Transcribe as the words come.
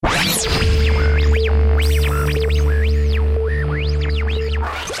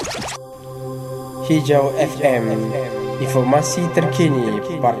Hijau FM, informasi terkini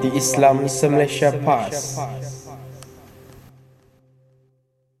Parti Islam se-Malaysia PAS.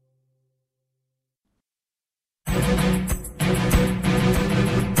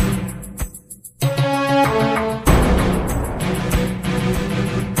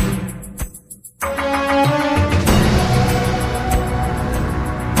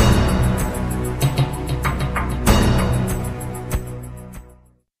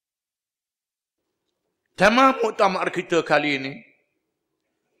 Tema muktamar kita kali ini,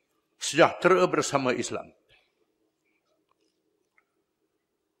 Sejahtera Bersama Islam.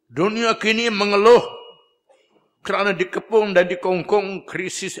 Dunia kini mengeluh kerana dikepung dan dikongkong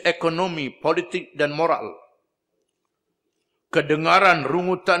krisis ekonomi, politik dan moral. Kedengaran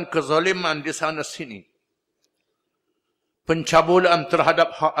rungutan kezaliman di sana sini. Pencabulan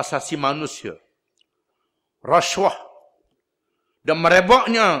terhadap hak asasi manusia. Rasuah. Dan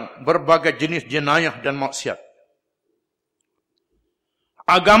merebaknya berbagai jenis jenayah dan maksiat.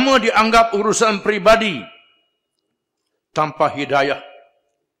 Agama dianggap urusan pribadi tanpa hidayah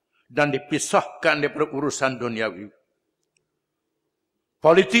dan dipisahkan daripada urusan duniawi.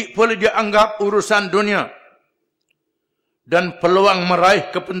 Politik pula dianggap urusan dunia dan peluang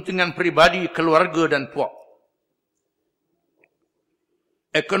meraih kepentingan pribadi, keluarga dan puak.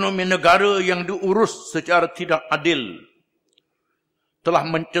 Ekonomi negara yang diurus secara tidak adil telah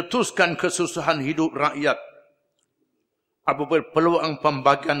mencetuskan kesusahan hidup rakyat apabila peluang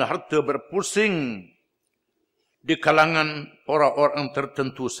pembagian harta berpusing di kalangan orang-orang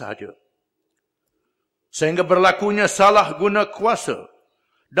tertentu sahaja. Sehingga berlakunya salah guna kuasa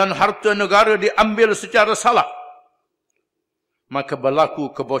dan harta negara diambil secara salah. Maka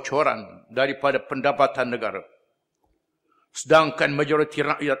berlaku kebocoran daripada pendapatan negara. Sedangkan majoriti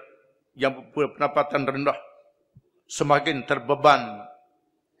rakyat yang berpendapatan rendah semakin terbeban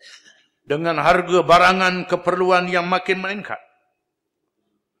dengan harga barangan keperluan yang makin meningkat.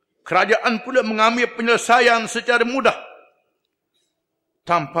 Kerajaan pula mengambil penyelesaian secara mudah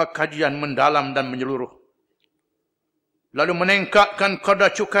tanpa kajian mendalam dan menyeluruh. Lalu meningkatkan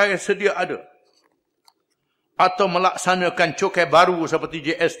kadar cukai sedia ada atau melaksanakan cukai baru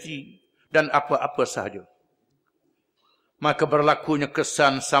seperti GST dan apa-apa sahaja. Maka berlakunya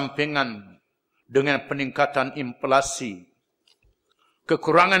kesan sampingan dengan peningkatan inflasi,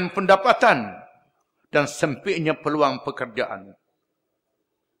 kekurangan pendapatan dan sempitnya peluang pekerjaan.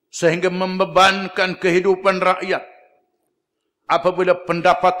 Sehingga membebankan kehidupan rakyat apabila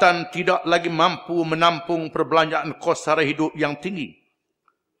pendapatan tidak lagi mampu menampung perbelanjaan kos sara hidup yang tinggi.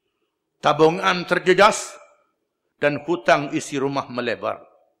 Tabungan terjejas dan hutang isi rumah melebar.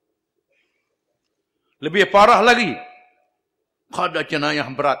 Lebih parah lagi, kadar jenayah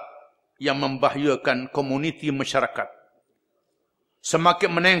berat yang membahayakan komuniti masyarakat semakin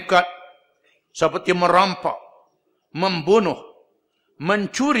meningkat seperti merampak, membunuh,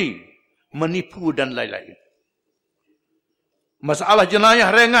 mencuri, menipu dan lain-lain. Masalah jenayah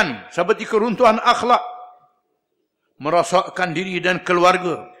ringan seperti keruntuhan akhlak, merosakkan diri dan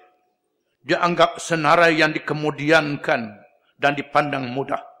keluarga dianggap senarai yang dikemudiankan dan dipandang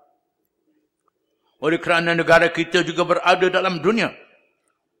mudah. Oleh kerana negara kita juga berada dalam dunia,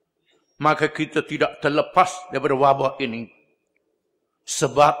 maka kita tidak terlepas daripada wabak ini.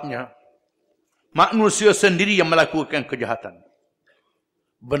 Sebabnya, manusia sendiri yang melakukan kejahatan.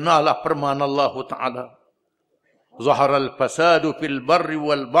 Benarlah firman Allah Ta'ala, Zaharal fasadu fil barri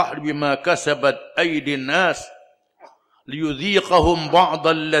wal bahri bima kasabat aydin nas liyudhiqahum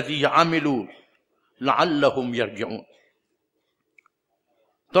ba'da alladhi amilu la'allahum yarji'un.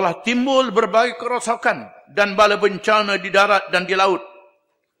 Telah timbul berbagai kerosakan dan bala bencana di darat dan di laut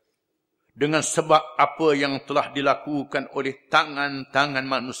dengan sebab apa yang telah dilakukan oleh tangan-tangan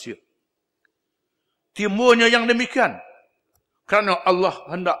manusia. Timbulnya yang demikian kerana Allah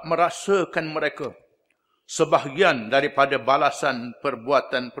hendak merasakan mereka sebahagian daripada balasan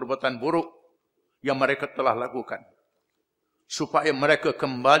perbuatan-perbuatan buruk yang mereka telah lakukan, supaya mereka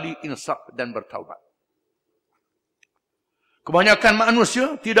kembali insaf dan bertaubat. Kebanyakan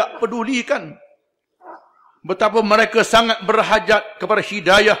manusia tidak pedulikan betapa mereka sangat berhajat kepada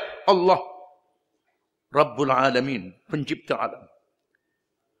hidayah Allah Rabbul Alamin, pencipta alam.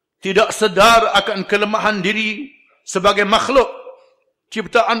 Tidak sedar akan kelemahan diri sebagai makhluk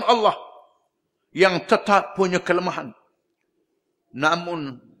ciptaan Allah yang tetap punya kelemahan.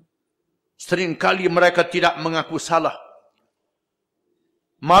 Namun seringkali mereka tidak mengaku salah,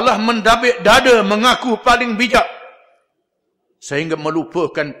 malah mendabik dada mengaku paling bijak, sehingga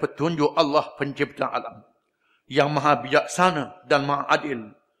melupakan petunjuk Allah pencipta alam yang maha bijaksana dan maha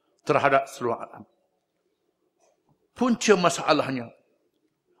adil terhadap seluruh alam. Punca masalahnya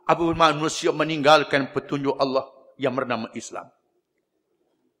apabila manusia meninggalkan petunjuk Allah yang bernama Islam.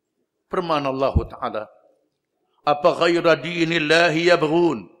 Firman Allah Ta'ala, apa ghaira dinillahi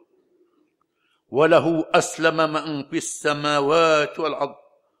yabghun walahu aslama man fis samawati wal ard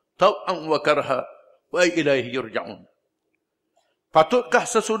taw'an wa karha wa ilaihi yurja'un. Patutkah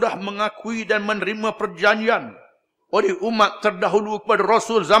sesudah mengakui dan menerima perjanjian oleh umat terdahulu kepada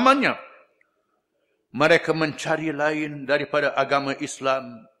Rasul zamannya, mereka mencari lain daripada agama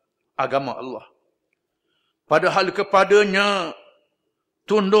Islam, agama Allah, padahal kepadanya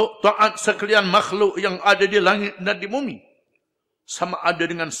tunduk taat sekalian makhluk yang ada di langit dan di bumi, sama ada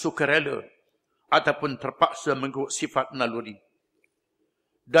dengan sukarela ataupun terpaksa mengikut sifat naluri,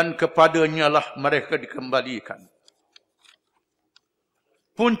 dan kepadanya lah mereka dikembalikan.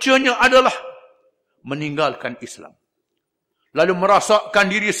 Puncanya adalah meninggalkan Islam, lalu merasakkan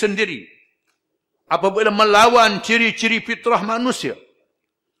diri sendiri apabila melawan ciri-ciri fitrah manusia,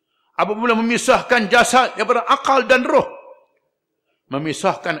 apabila memisahkan jasad daripada akal dan roh,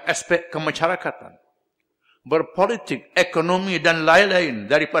 memisahkan aspek kemasyarakatan, berpolitik, ekonomi dan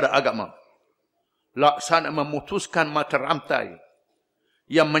lain-lain daripada agama, laksana memutuskan mata rantai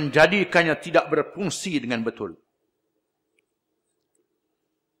yang menjadikannya tidak berfungsi dengan betul.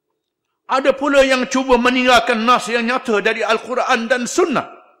 Ada pula yang cuba meninggalkan nas yang nyata dari Al-Quran dan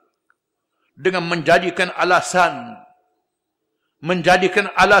Sunnah dengan menjadikan alasan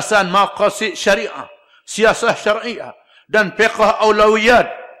maqasid syariah, siasah syariah dan fiqh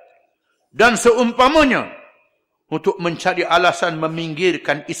aulawiyat dan seumpamanya untuk mencari alasan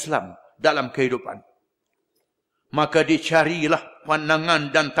meminggirkan Islam dalam kehidupan. Maka dicarilah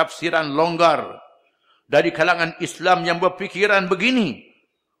pandangan dan tafsiran longgar dari kalangan Islam yang berfikiran begini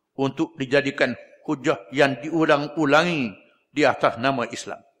untuk dijadikan hujah yang diulang-ulangi di atas nama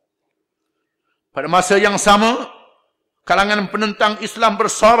Islam. Pada masa yang sama, kalangan penentang Islam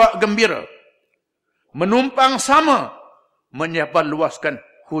bersorak gembira, menumpang sama menyebarluaskan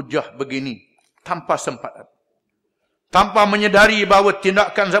hujah begini tanpa sempatan, tanpa menyedari bahawa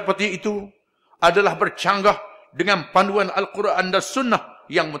tindakan seperti itu adalah bercanggah dengan panduan Al-Quran dan Sunnah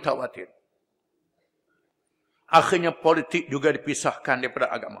yang mutawatir. Akhirnya politik juga dipisahkan daripada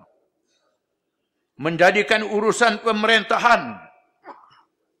agama, menjadikan urusan pemerintahan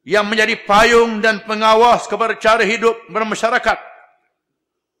yang menjadi payung dan pengawas kepada cara hidup bermasyarakat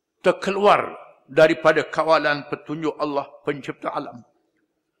terkeluar daripada kawalan petunjuk Allah pencipta alam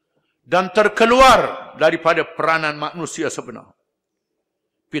dan terkeluar daripada peranan manusia sebenar.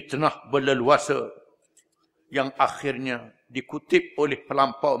 Fitnah berleluasa yang akhirnya dikutip oleh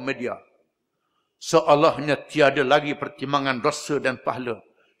pelampau media, seolahnya tiada lagi pertimbangan dosa dan pahala,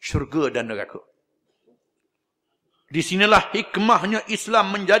 syurga dan neraka. Di sinilah hikmahnya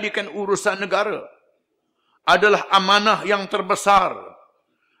Islam menjadikan urusan negara adalah amanah yang terbesar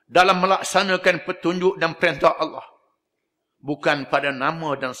dalam melaksanakan petunjuk dan perintah Allah, bukan pada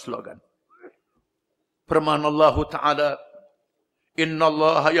nama dan slogan. Firman Allah Ta'ala, Inna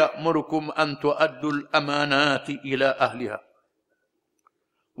Allah ya'murukum an tu'addul amanati ila ahliha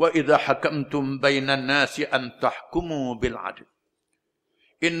wa idha hakamtum bainan nasi an tahkumu bil adl.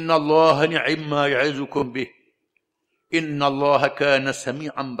 Inna Allah ni'imma ya'izukum bih. Inna Allah kana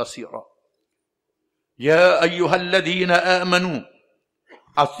sami'an basira. Ya ayyuhalladzina amanu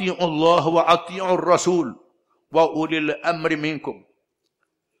ati'u Allah wa ati'u rasul wa ulil amri minkum.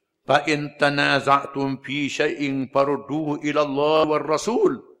 Fa in tanaza'tum fi syai'in farudduhu ila Allah war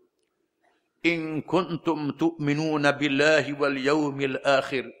rasul in kuntum tu'minuna billahi wal yawmil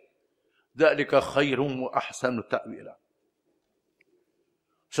akhir. Dzalika khairun wa ahsanu ta'wila.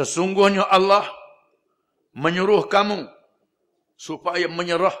 Sesungguhnya Allah menyuruh kamu supaya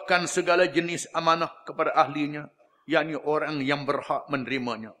menyerahkan segala jenis amanah kepada ahlinya, yakni orang yang berhak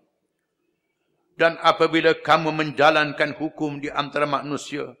menerimanya. Dan apabila kamu menjalankan hukum di antara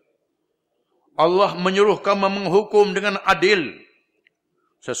manusia, Allah menyuruh kamu menghukum dengan adil.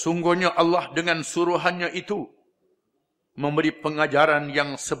 Sesungguhnya Allah dengan suruhannya itu memberi pengajaran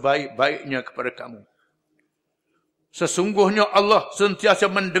yang sebaik-baiknya kepada kamu. Sesungguhnya Allah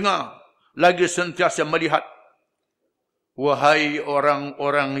sentiasa mendengar, lagi sentiasa melihat. Wahai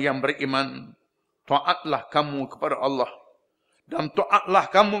orang-orang yang beriman, taatlah kamu kepada Allah dan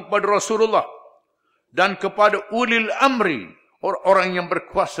taatlah kamu kepada Rasulullah dan kepada ulil amri, orang-orang yang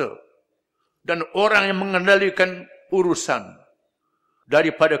berkuasa dan orang yang mengendalikan urusan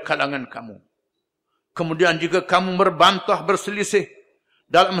daripada kalangan kamu. Kemudian jika kamu berbantah berselisih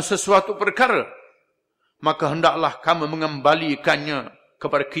dalam sesuatu perkara, maka hendaklah kamu mengembalikannya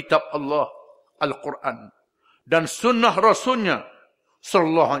kepada kitab Allah, Al-Quran, dan sunnah Rasulnya,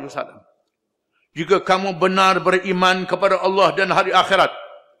 Sallallahu Alaihi Wasallam. Jika kamu benar beriman kepada Allah dan hari akhirat,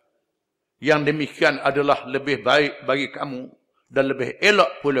 Yang demikian adalah lebih baik bagi kamu dan lebih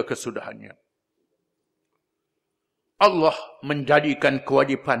elok pula kesudahannya. Allah menjadikan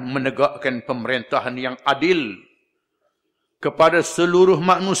kewajipan menegakkan pemerintahan yang adil kepada seluruh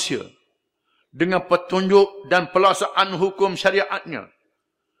manusia dengan petunjuk dan pelaksanaan hukum syariatnya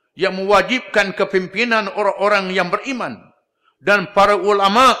yang mewajibkan kepimpinan orang-orang yang beriman dan para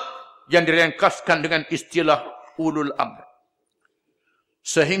ulama yang direngkaskan dengan istilah ulul amr.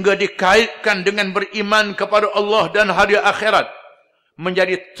 Sehingga dikaitkan dengan beriman kepada Allah dan hari akhirat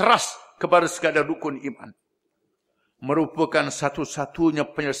menjadi trust kepada sekadar rukun iman. Merupakan satu-satunya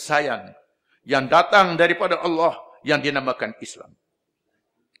penyelesaian yang datang daripada Allah yang dinamakan Islam.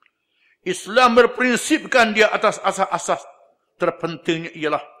 Islam berprinsipkan di atas asas-asas terpentingnya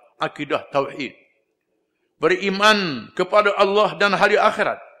ialah akidah tauhid. Beriman kepada Allah dan hari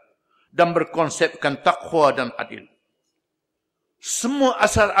akhirat dan berkonsepkan takwa dan adil. Semua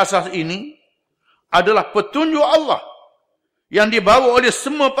asas-asas ini adalah petunjuk Allah yang dibawa oleh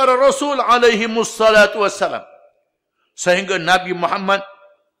semua para Rasul alaihi wassalatu wassalam. Sehingga Nabi Muhammad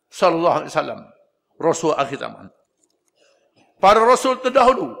sallallahu alaihi wasallam, Rasul akhir zaman. Para Rasul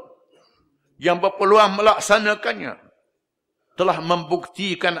terdahulu yang berpeluang melaksanakannya telah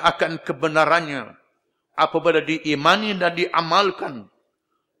membuktikan akan kebenarannya apabila diimani dan diamalkan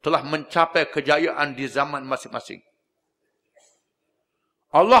telah mencapai kejayaan di zaman masing-masing.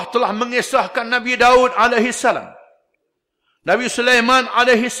 Allah telah mengisahkan Nabi Daud alaihi salam, Nabi Sulaiman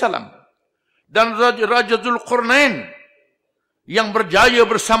alaihi salam dan Raja Zulkarnain yang berjaya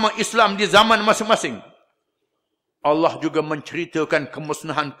bersama Islam di zaman masing-masing. Allah juga menceritakan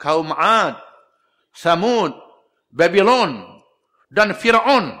kemusnahan kaum Ad, Samud, Babylon dan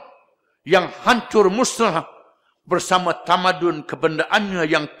Fir'aun yang hancur musnah bersama tamadun kebendaannya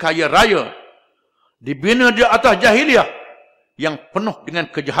yang kaya raya, dibina di atas jahiliyah yang penuh dengan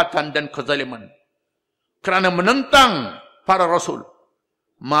kejahatan dan kezaliman. Kerana menentang para Rasul,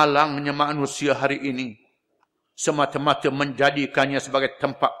 malangnya manusia hari ini semata-mata menjadikannya sebagai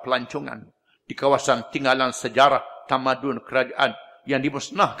tempat pelancongan di kawasan tinggalan sejarah tamadun kerajaan yang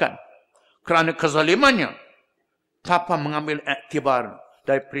dimusnahkan kerana kezalimannya tanpa mengambil iktibar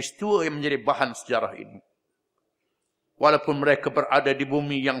dari peristiwa yang menjadi bahan sejarah ini. Walaupun mereka berada di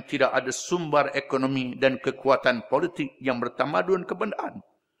bumi yang tidak ada sumber ekonomi dan kekuatan politik yang bertamadun kebendaan,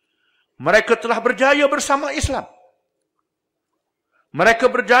 mereka telah berjaya bersama Islam.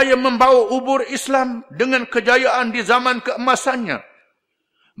 Mereka berjaya membawa ubur Islam dengan kejayaan di zaman keemasannya,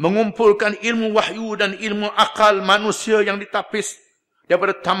 mengumpulkan ilmu wahyu dan ilmu akal manusia yang ditapis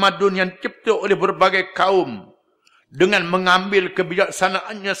daripada tamadun yang dicipta oleh berbagai kaum dengan mengambil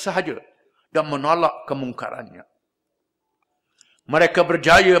kebijaksanaannya sahaja dan menolak kemungkarannya. Mereka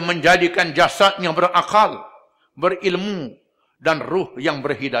berjaya menjadikan jasad yang berakal, berilmu dan ruh yang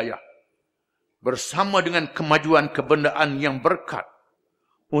berhidayah bersama dengan kemajuan kebendaan yang berkat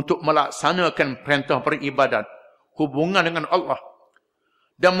untuk melaksanakan perintah beribadat, hubungan dengan Allah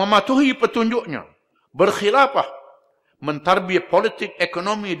dan mematuhi petunjuknya, berkhilafah, mentarbiyah politik,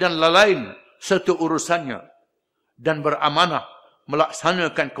 ekonomi dan lain-lain serta urusannya, dan beramanah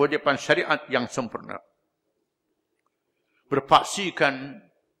melaksanakan kewajipan syariat yang sempurna. Berpaksikan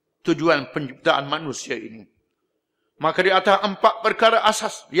tujuan penciptaan manusia ini, maka di atas 4 perkara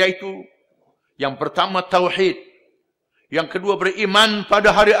asas, iaitu yang pertama tauhid, yang kedua beriman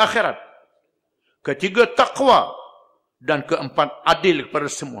pada hari akhirat, ketiga takwa, dan keempat adil kepada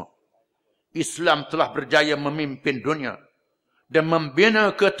semua. Islam telah berjaya memimpin dunia dan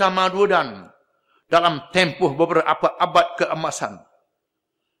membina ketamadunan dalam tempoh beberapa abad keemasan,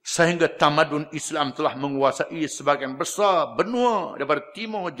 sehingga tamadun Islam telah menguasai sebahagian besar benua daripada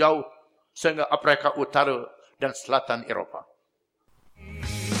timur jauh sehingga Afrika Utara dan selatan Eropah.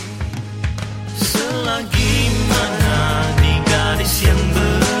 Selagi